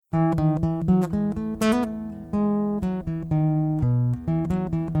Hello,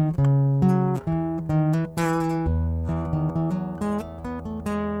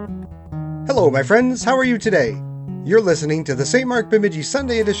 my friends. How are you today? You're listening to the St. Mark Bemidji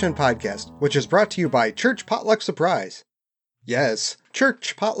Sunday Edition podcast, which is brought to you by Church Potluck Surprise. Yes,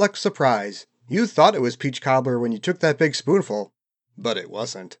 Church Potluck Surprise. You thought it was peach cobbler when you took that big spoonful, but it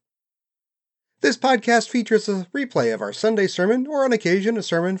wasn't. This podcast features a replay of our Sunday sermon, or on occasion a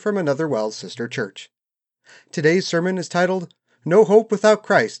sermon from another WELS sister church. Today's sermon is titled, No Hope Without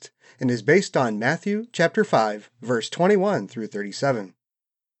Christ, and is based on Matthew chapter 5, verse 21 through 37.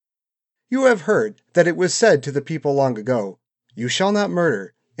 You have heard that it was said to the people long ago, You shall not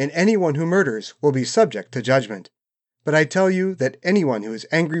murder, and anyone who murders will be subject to judgment. But I tell you that anyone who is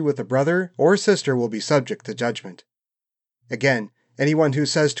angry with a brother or sister will be subject to judgment. Again, anyone who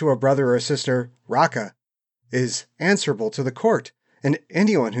says to a brother or sister, Raka, is answerable to the court, and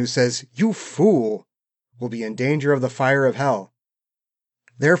anyone who says, You fool, will be in danger of the fire of hell.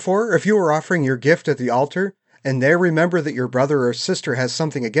 Therefore, if you are offering your gift at the altar, and there remember that your brother or sister has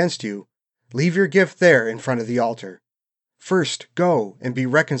something against you, leave your gift there in front of the altar. First go and be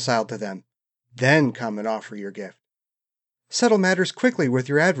reconciled to them, then come and offer your gift. Settle matters quickly with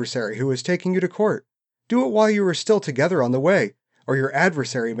your adversary who is taking you to court. Do it while you are still together on the way, or your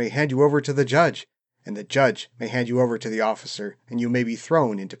adversary may hand you over to the judge, and the judge may hand you over to the officer, and you may be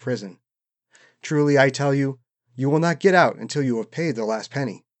thrown into prison. Truly, I tell you, you will not get out until you have paid the last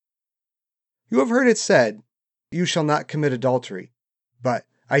penny. You have heard it said, You shall not commit adultery. But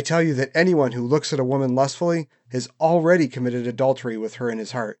I tell you that anyone who looks at a woman lustfully has already committed adultery with her in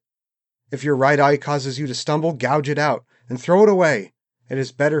his heart. If your right eye causes you to stumble, gouge it out and throw it away. It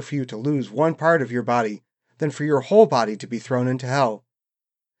is better for you to lose one part of your body than for your whole body to be thrown into hell.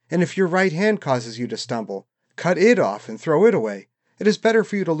 And if your right hand causes you to stumble, cut it off and throw it away. It is better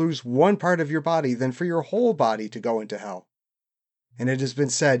for you to lose one part of your body than for your whole body to go into hell. And it has been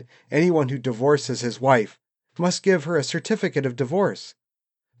said, anyone who divorces his wife must give her a certificate of divorce.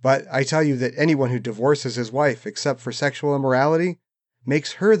 But I tell you that anyone who divorces his wife except for sexual immorality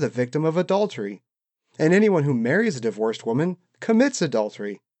makes her the victim of adultery. And anyone who marries a divorced woman commits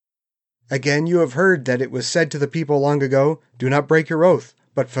adultery. Again, you have heard that it was said to the people long ago, Do not break your oath,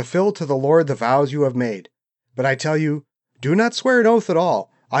 but fulfill to the Lord the vows you have made. But I tell you, do not swear an oath at all,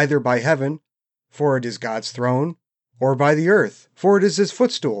 either by heaven, for it is God's throne, or by the earth, for it is his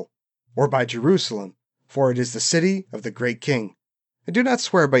footstool, or by Jerusalem, for it is the city of the great King. And do not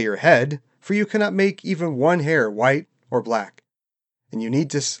swear by your head, for you cannot make even one hair white or black. And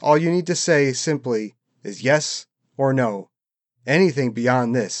all you need to say simply is yes or no. Anything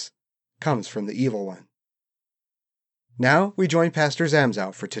beyond this comes from the evil one. Now we join Pastor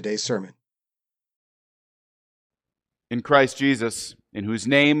Zamzow for today's sermon. In Christ Jesus, in whose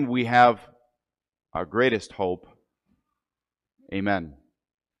name we have our greatest hope. Amen.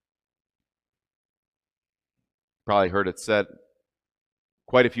 Probably heard it said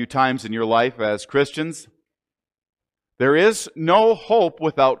quite a few times in your life as Christians. There is no hope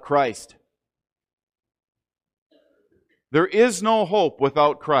without Christ. There is no hope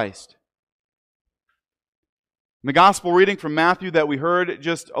without Christ. The gospel reading from Matthew that we heard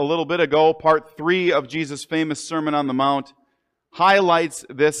just a little bit ago, part 3 of Jesus' famous Sermon on the Mount, highlights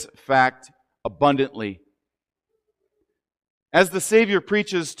this fact abundantly. As the Savior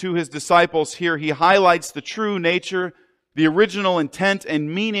preaches to his disciples here, he highlights the true nature, the original intent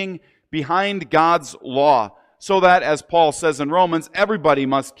and meaning behind God's law, so that, as Paul says in Romans, everybody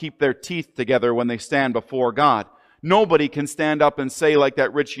must keep their teeth together when they stand before God. Nobody can stand up and say, like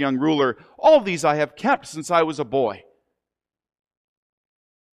that rich young ruler, all these I have kept since I was a boy.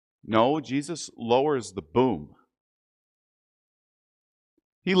 No, Jesus lowers the boom.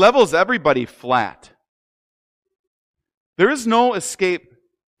 He levels everybody flat. There is no escape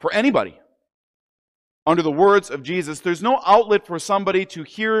for anybody. Under the words of Jesus, there's no outlet for somebody to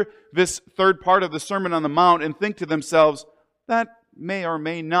hear this third part of the Sermon on the Mount and think to themselves, that may or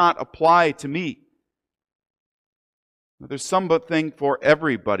may not apply to me. There's something for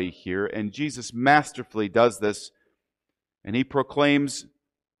everybody here, and Jesus masterfully does this, and he proclaims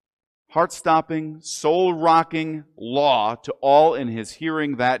heart-stopping, soul-rocking law to all in his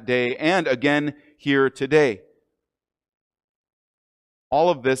hearing that day, and again here today. All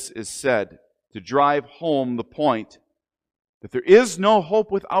of this is said to drive home the point that there is no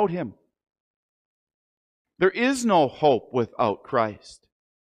hope without him. There is no hope without Christ.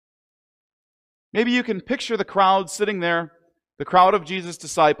 Maybe you can picture the crowd sitting there, the crowd of Jesus'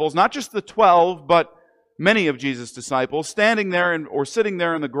 disciples, not just the 12, but many of Jesus' disciples, standing there or sitting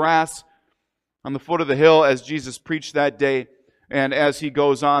there in the grass on the foot of the hill as Jesus preached that day. And as he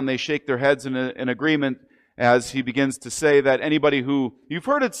goes on, they shake their heads in agreement as he begins to say that anybody who, you've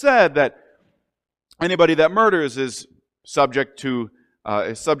heard it said that anybody that murders is subject to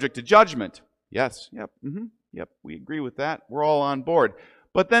judgment. Yes, yep, we agree with that. We're all on board.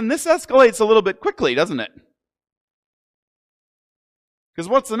 But then this escalates a little bit quickly, doesn't it? Because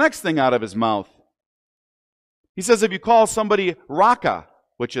what's the next thing out of his mouth? He says if you call somebody raka,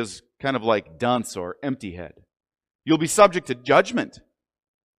 which is kind of like dunce or empty head, you'll be subject to judgment.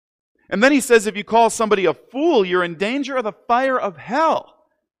 And then he says if you call somebody a fool, you're in danger of the fire of hell.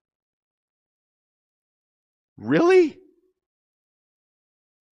 Really?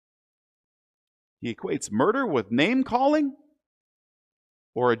 He equates murder with name-calling?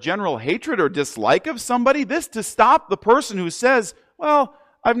 Or a general hatred or dislike of somebody? This to stop the person who says, well,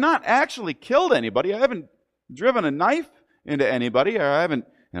 I've not actually killed anybody. I haven't driven a knife into anybody. Or I haven't,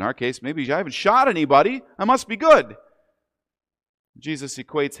 in our case, maybe I haven't shot anybody. I must be good. Jesus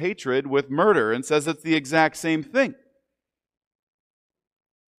equates hatred with murder and says it's the exact same thing.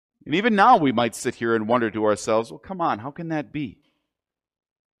 And even now we might sit here and wonder to ourselves, well, come on, how can that be?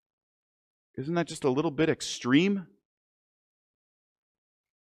 Isn't that just a little bit extreme?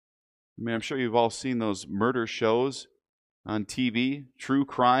 I mean, I'm sure you've all seen those murder shows on TV, true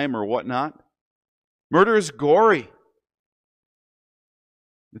crime or whatnot. Murder is gory.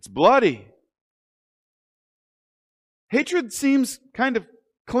 It's bloody. Hatred seems kind of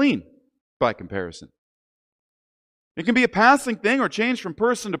clean by comparison. It can be a passing thing or change from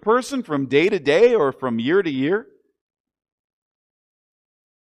person to person, from day to day, or from year to year.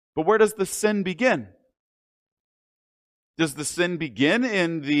 But where does the sin begin? Does the sin begin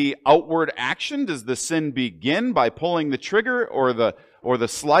in the outward action? Does the sin begin by pulling the trigger or the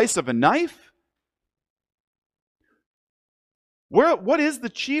slice of a knife? What is the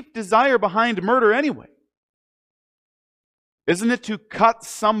chief desire behind murder anyway? Isn't it to cut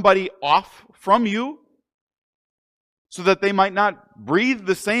somebody off from you so that they might not breathe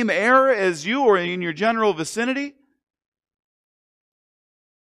the same air as you or in your general vicinity?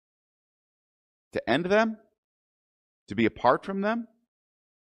 To end them? To be apart from them?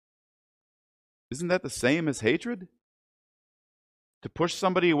 Isn't that the same as hatred? To push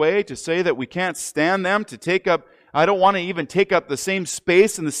somebody away, to say that we can't stand them, to take up, I don't want to even take up the same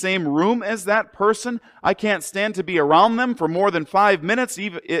space in the same room as that person. I can't stand to be around them for more than 5 minutes,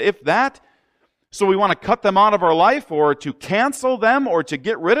 even if that. So we want to cut them out of our life, or to cancel them, or to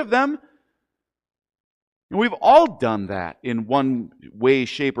get rid of them. And we've all done that in one way,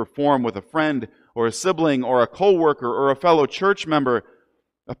 shape, or form with a friend, or a sibling, or a coworker, or a fellow church member,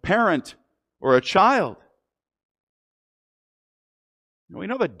 a parent, or a child. We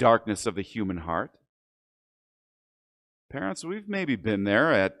know the darkness of the human heart. Parents, we've maybe been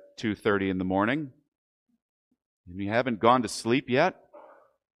there at 2:30 in the morning, and you haven't gone to sleep yet,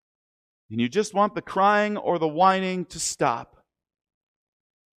 and you just want the crying or the whining to stop.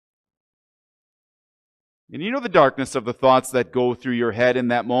 And you know the darkness of the thoughts that go through your head in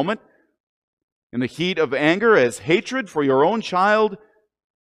that moment, in the heat of anger, as hatred for your own child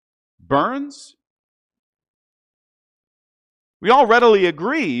burns. We all readily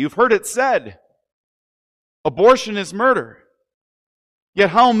agree, you've heard it said, abortion is murder.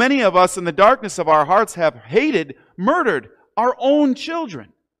 Yet how many of us in the darkness of our hearts have hated, murdered our own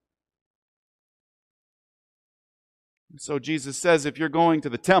children? So Jesus says, if you're going to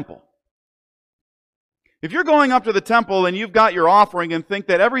the temple, if you're going up to the temple and you've got your offering and think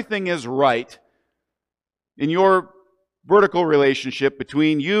that everything is right in your vertical relationship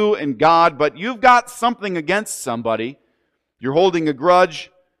between you and God, but you've got something against somebody, you're holding a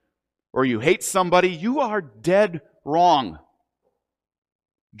grudge, or you hate somebody, you are dead wrong.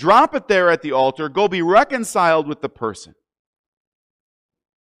 Drop it there at the altar. Go be reconciled with the person.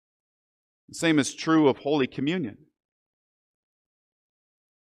 The same is true of Holy Communion.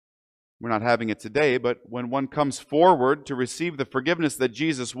 We're not having it today, but when one comes forward to receive the forgiveness that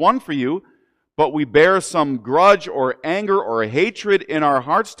Jesus won for you, but we bear some grudge or anger or hatred in our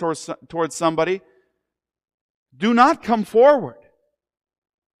hearts towards somebody, do not come forward.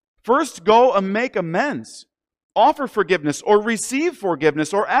 First, go and make amends. Offer forgiveness or receive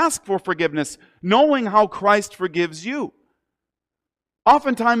forgiveness or ask for forgiveness, knowing how Christ forgives you.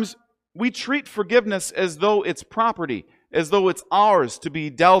 Oftentimes, we treat forgiveness as though it's property, as though it's ours to be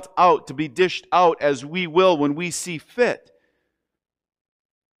dealt out, to be dished out as we will when we see fit.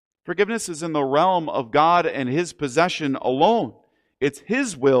 Forgiveness is in the realm of God and His possession alone. It's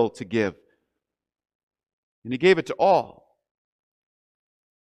His will to give. And He gave it to all.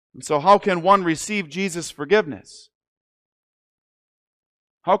 And so how can one receive Jesus' forgiveness?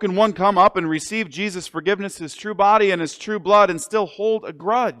 How can one come up and receive Jesus' forgiveness, His true body and His true blood, and still hold a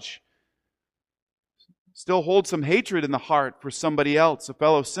grudge? Still hold some hatred in the heart for somebody else, a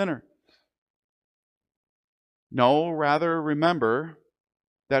fellow sinner? No, rather remember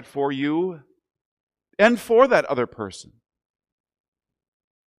that for you and for that other person,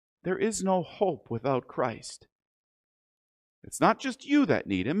 there is no hope without Christ. It's not just you that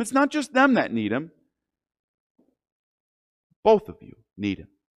need Him. It's not just them that need Him. Both of you need Him.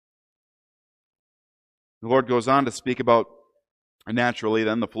 The Lord goes on to speak about, naturally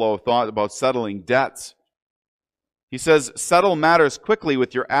then, the flow of thought about settling debts. He says, settle matters quickly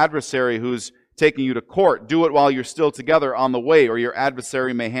with your adversary who's taking you to court. Do it while you're still together on the way, or your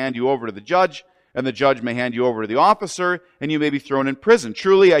adversary may hand you over to the judge, and the judge may hand you over to the officer, and you may be thrown in prison.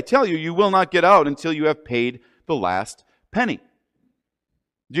 Truly, I tell you, you will not get out until you have paid the last penny.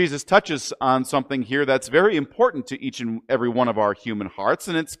 Jesus touches on something here that's very important to each and every one of our human hearts,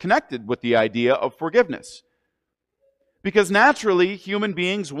 and it's connected with the idea of forgiveness. Because naturally, human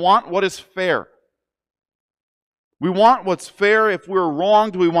beings want what is fair. We want what's fair. If we're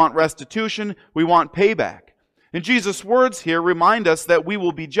wronged, we want restitution, we want payback. And Jesus' words here remind us that we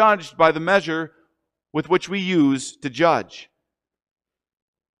will be judged by the measure with which we use to judge.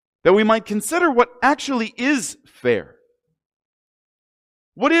 That we might consider what actually is fair.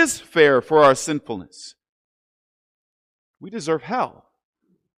 What is fair for our sinfulness? We deserve hell.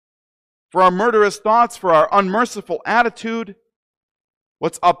 For our murderous thoughts, for our unmerciful attitude,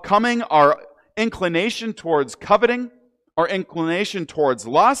 what's upcoming, our inclination towards coveting, our inclination towards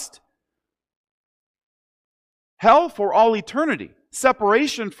lust, hell for all eternity,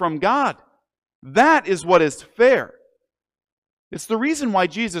 separation from God. That is what is fair. It's the reason why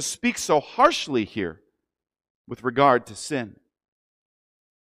Jesus speaks so harshly here with regard to sin.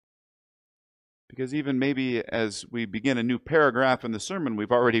 Because even maybe as we begin a new paragraph in the sermon,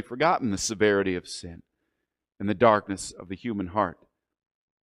 we've already forgotten the severity of sin and the darkness of the human heart.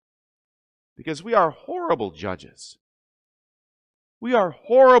 Because we are horrible judges. We are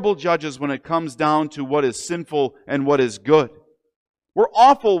horrible judges when it comes down to what is sinful and what is good. We're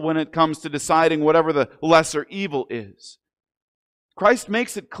awful when it comes to deciding whatever the lesser evil is. Christ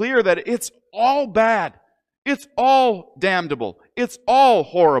makes it clear that it's all bad. It's all damnable. It's all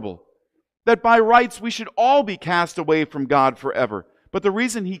horrible. That by rights we should all be cast away from God forever. But the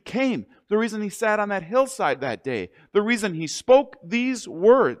reason He came, the reason He sat on that hillside that day, the reason He spoke these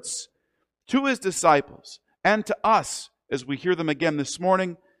words to His disciples and to us as we hear them again this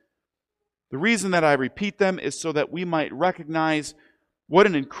morning, the reason that I repeat them is so that we might recognize what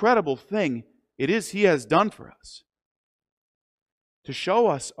an incredible thing it is He has done for us. To show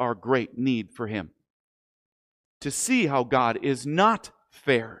us our great need for Him. To see how God is not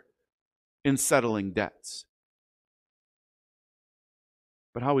fair in settling debts,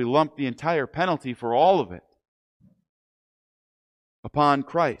 but how He lumped the entire penalty for all of it upon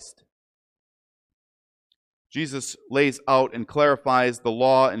Christ. Jesus lays out and clarifies the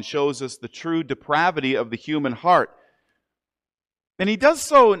law and shows us the true depravity of the human heart. And He does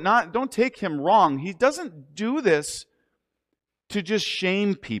so, don't take Him wrong, He doesn't do this to just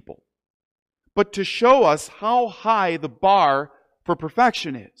shame people, but to show us how high the bar for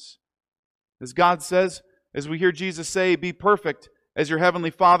perfection is. As God says, as we hear Jesus say, be perfect as your heavenly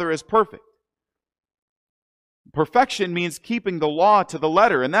Father is perfect. Perfection means keeping the law to the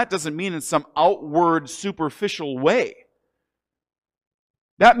letter, and that doesn't mean in some outward, superficial way.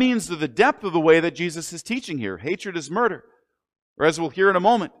 That means to the depth of the way that Jesus is teaching here. Hatred is murder. Or as we'll hear in a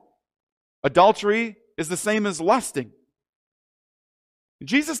moment, adultery is the same as lusting.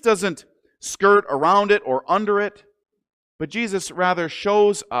 Jesus doesn't skirt around it or under it, but Jesus rather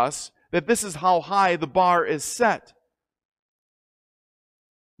shows us that this is how high the bar is set.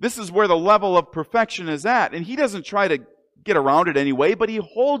 This is where the level of perfection is at. And He doesn't try to get around it anyway, but He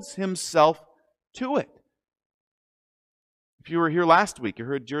holds Himself to it. If you were here last week,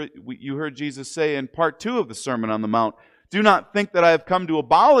 you heard Jesus say in part 2 of the Sermon on the Mount, do not think that I have come to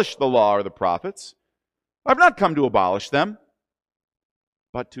abolish the law or the prophets. I've not come to abolish them,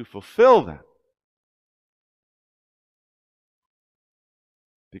 but to fulfill them.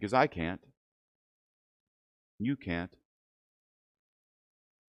 Because I can't. You can't.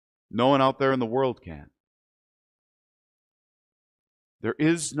 No one out there in the world can. There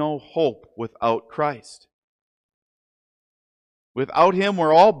is no hope without Christ. Without Him,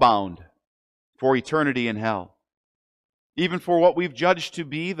 we're all bound for eternity in hell. Even for what we've judged to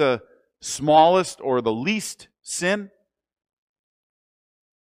be the smallest or the least sin.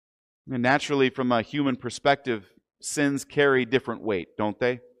 And naturally, from a human perspective, sins carry different weight, don't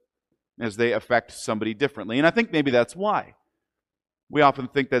they? As they affect somebody differently. And I think maybe that's why. We often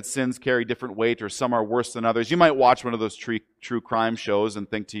think that sins carry different weight or some are worse than others. You might watch one of those true crime shows and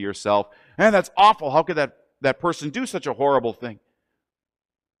think to yourself, man, that's awful. How could that person do such a horrible thing?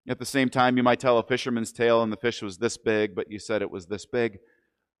 At the same time, you might tell a fisherman's tale and the fish was this big, but you said it was this big.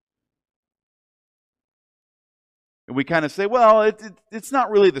 And we kind of say, well, it's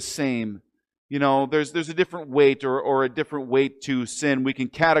not really the same. You know, there's a different weight or a different weight to sin. We can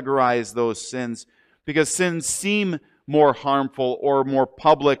categorize those sins because sins seem more harmful or more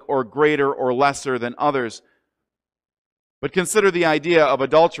public or greater or lesser than others. But consider the idea of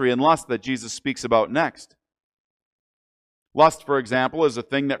adultery and lust that Jesus speaks about next. Lust, for example, is a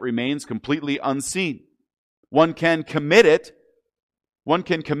thing that remains completely unseen. One can commit it. One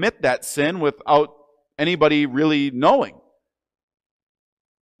can commit that sin without anybody really knowing.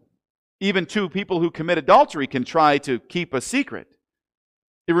 Even two people who commit adultery can try to keep a secret.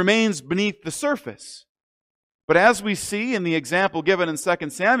 It remains beneath the surface. But as we see in the example given in 2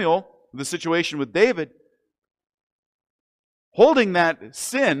 Samuel, the situation with David, holding that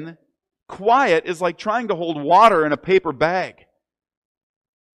sin quiet is like trying to hold water in a paper bag.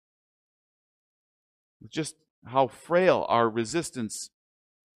 Just how frail our resistance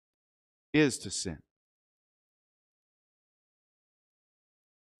is to sin.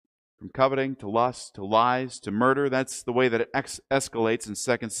 From coveting to lust to lies to murder, that's the way that it escalates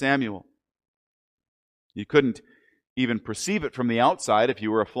in 2 Samuel. You couldn't even perceive it from the outside if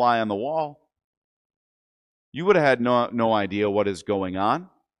you were a fly on the wall. You would have had no idea what is going on.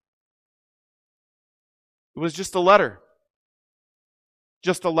 It was just a letter.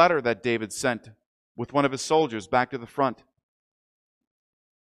 Just a letter that David sent with one of his soldiers back to the front.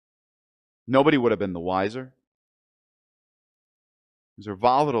 Nobody would have been the wiser. These are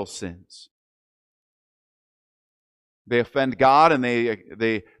volatile sins. They offend God and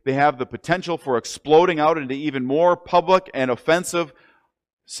they have the potential for exploding out into even more public and offensive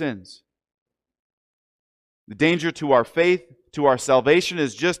sins. The danger to our faith, to our salvation,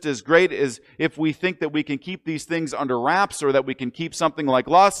 is just as great as if we think that we can keep these things under wraps or that we can keep something like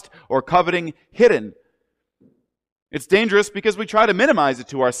lust or coveting hidden. It's dangerous because we try to minimize it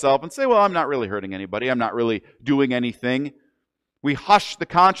to ourselves and say, well, I'm not really hurting anybody. I'm not really doing anything. We hush the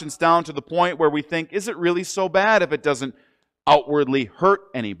conscience down to the point where we think, is it really so bad if it doesn't outwardly hurt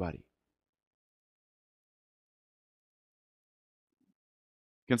anybody?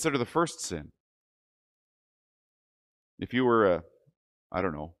 Consider the first sin. If you were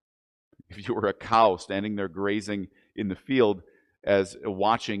if you were a cow standing there grazing in the field as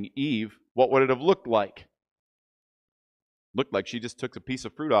watching Eve, what would it have looked like? Looked like she just took a piece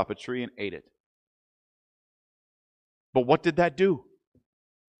of fruit off a tree and ate it. But what did that do?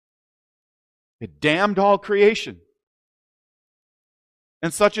 It damned all creation.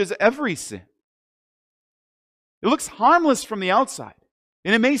 And such is every sin. It looks harmless from the outside.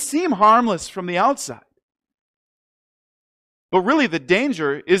 And it may seem harmless from the outside. But really the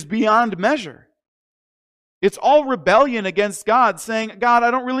danger is beyond measure. It's all rebellion against God, saying, God,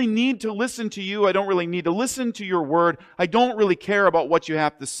 I don't really need to listen to you. I don't really need to listen to your word. I don't really care about what you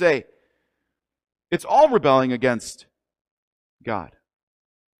have to say. It's all rebelling against God.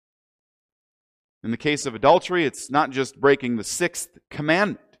 In the case of adultery, it's not just breaking the 6th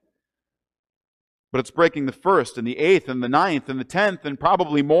commandment, but it's breaking the 1st and the 8th and the 9th and the 10th and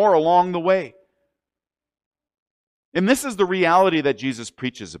probably more along the way. And this is the reality that Jesus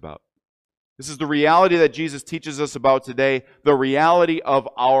preaches about. This is the reality that Jesus teaches us about today, the reality of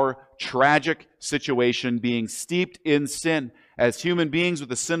our tragic situation being steeped in sin. As human beings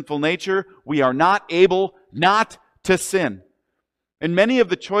with a sinful nature, we are not able not to sin. And many of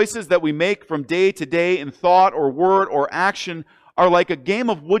the choices that we make from day to day in thought or word or action are like a game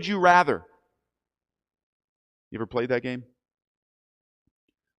of would you rather. You ever played that game?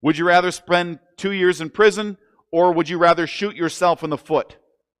 Would you rather spend 2 years in prison, or would you rather shoot yourself in the foot?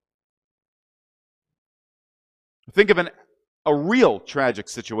 Think of a real tragic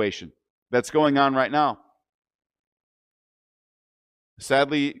situation that's going on right now.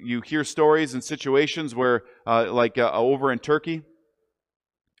 Sadly, you hear stories and situations where, over in Turkey,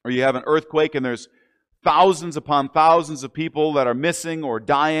 or you have an earthquake and there's thousands upon thousands of people that are missing or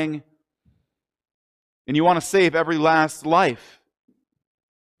dying, and you want to save every last life.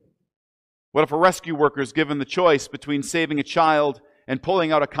 What if a rescue worker is given the choice between saving a child and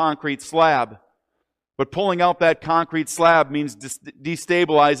pulling out a concrete slab? But pulling out that concrete slab means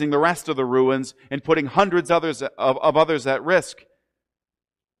destabilizing the rest of the ruins and putting hundreds of others at risk.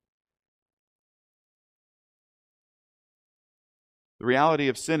 The reality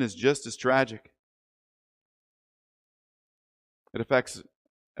of sin is just as tragic. It affects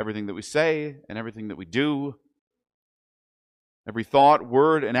everything that we say and everything that we do. Every thought,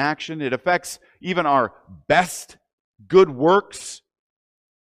 word, and action. It affects even our best good works,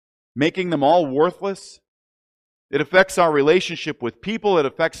 making them all worthless. It affects our relationship with people. It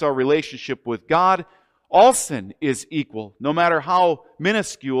affects our relationship with God. All sin is equal, no matter how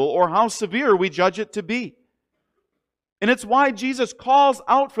minuscule or how severe we judge it to be. And it's why Jesus calls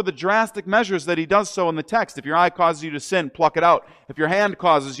out for the drastic measures that he does so in the text. If your eye causes you to sin, pluck it out. If your hand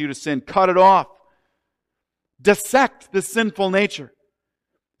causes you to sin, cut it off. Dissect the sinful nature.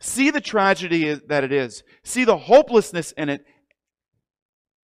 See the tragedy that it is. See the hopelessness in it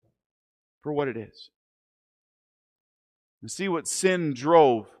for what it is. And see what sin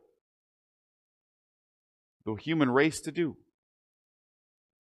drove the human race to do.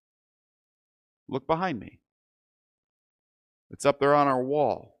 Look behind me. It's up there on our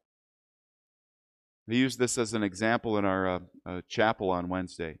wall. We used this as an example in our chapel on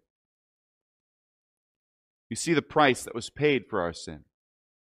Wednesday. You see the price that was paid for our sin.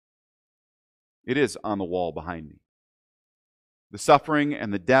 It is on the wall behind me. The suffering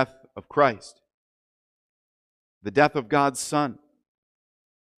and the death of Christ. The death of God's Son.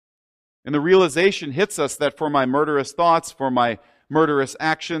 And the realization hits us that for my murderous thoughts, for my murderous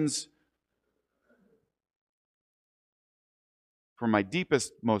actions, for my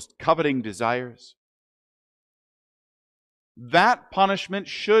deepest, most coveting desires, that punishment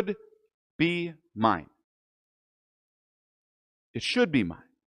should be mine. It should be mine.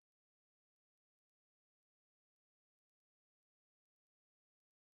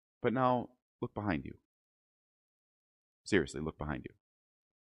 But now, look behind you. Seriously, look behind you.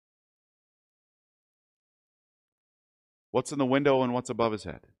 What's in the window and what's above his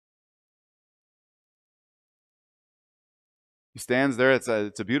head? He stands there. It's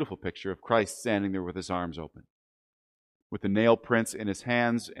a beautiful picture of Christ standing there with his arms open, with the nail prints in his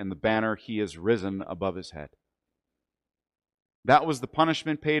hands and the banner, he is risen, above his head. That was the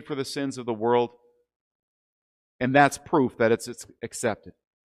punishment paid for the sins of the world, and that's proof that it's accepted.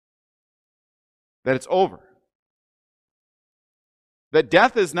 That it's over. That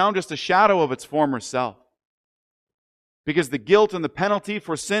death is now just a shadow of its former self. Because the guilt and the penalty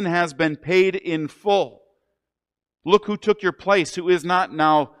for sin has been paid in full. Look who took your place, who is not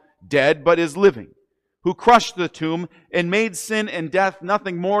now dead, but is living. Who crushed the tomb and made sin and death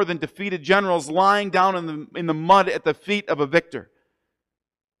nothing more than defeated generals lying down in the mud at the feet of a victor.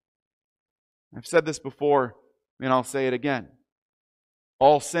 I've said this before, and I'll say it again.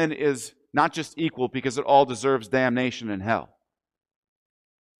 All sin is not just equal because it all deserves damnation in hell.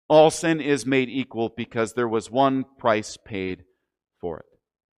 All sin is made equal because there was one price paid for it.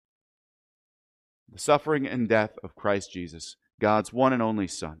 The suffering and death of Christ Jesus, God's one and only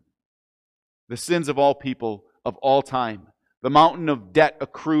Son. The sins of all people of all time. The mountain of debt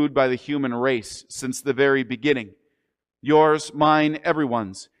accrued by the human race since the very beginning. Yours, mine,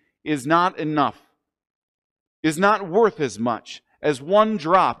 everyone's, is not enough. Is not worth as much as one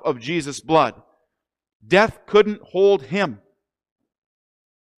drop of Jesus' blood. Death couldn't hold him.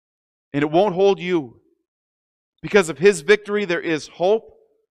 And it won't hold you. Because of his victory, there is hope.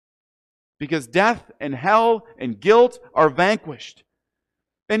 Because death and hell and guilt are vanquished.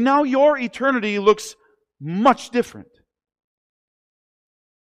 And now your eternity looks much different.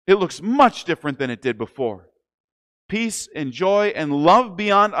 It looks much different than it did before. Peace and joy and love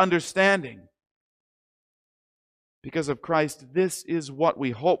beyond understanding. Because of Christ, this is what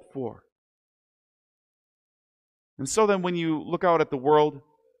we hope for. And so then when you look out at the world,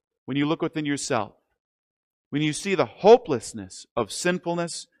 when you look within yourself, when you see the hopelessness of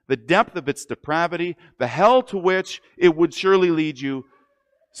sinfulness, the depth of its depravity, the hell to which it would surely lead you,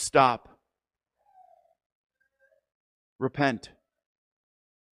 stop. Repent.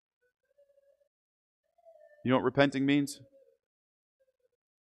 You know what repenting means?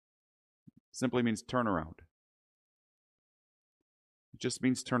 It simply means turn around. It just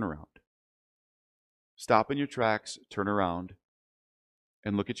means turn around. Stop in your tracks, turn around,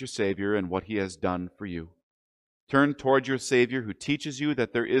 and look at your Savior and what He has done for you. Turn toward your Savior who teaches you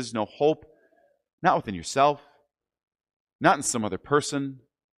that there is no hope, not within yourself, not in some other person,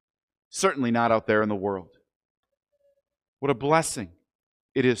 certainly not out there in the world. What a blessing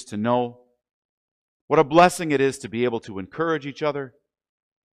it is to know. What a blessing it is to be able to encourage each other.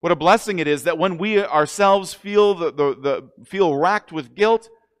 What a blessing it is that when we ourselves feel feel racked with guilt,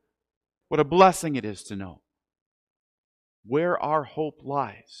 what a blessing it is to know where our hope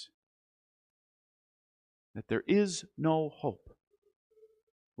lies. That there is no hope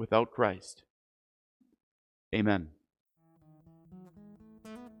without Christ. Amen.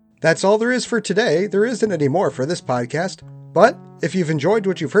 That's all there is for today. There isn't any more for this podcast. But if you've enjoyed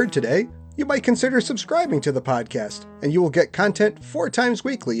what you've heard today, you might consider subscribing to the podcast, and you will get content 4 times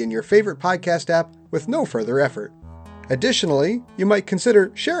weekly in your favorite podcast app with no further effort. Additionally, you might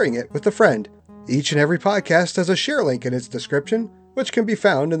consider sharing it with a friend. Each and every podcast has a share link in its description, which can be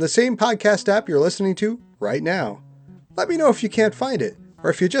found in the same podcast app you're listening to right now. Let me know if you can't find it, or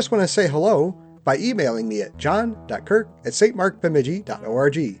if you just want to say hello by emailing me at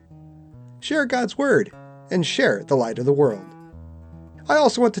john.kirk@stmarkbemidji.org. Share God's Word, and share the light of the world. I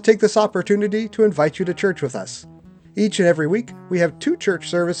also want to take this opportunity to invite you to church with us. Each and every week, we have 2 church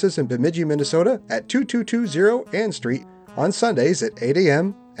services in Bemidji, Minnesota at 2220 Ann Street on Sundays at 8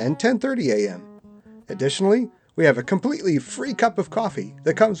 a.m. and 10:30 a.m. Additionally, we have a completely free cup of coffee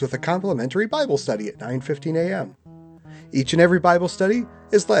that comes with a complimentary Bible study at 9:15 a.m. Each and every Bible study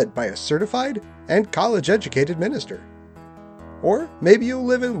is led by a certified and college-educated minister. Or maybe you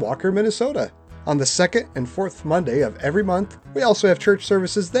live in Walker, Minnesota. On the 2nd and 4th Monday of every month, we also have church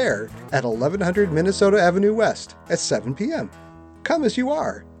services there at 1100 Minnesota Avenue West at 7 p.m. Come as you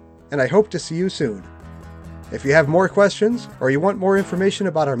are, and I hope to see you soon. If you have more questions or you want more information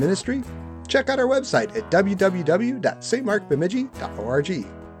about our ministry, check out our website at www.stmarkbemidji.org.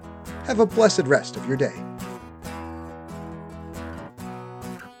 Have a blessed rest of your day.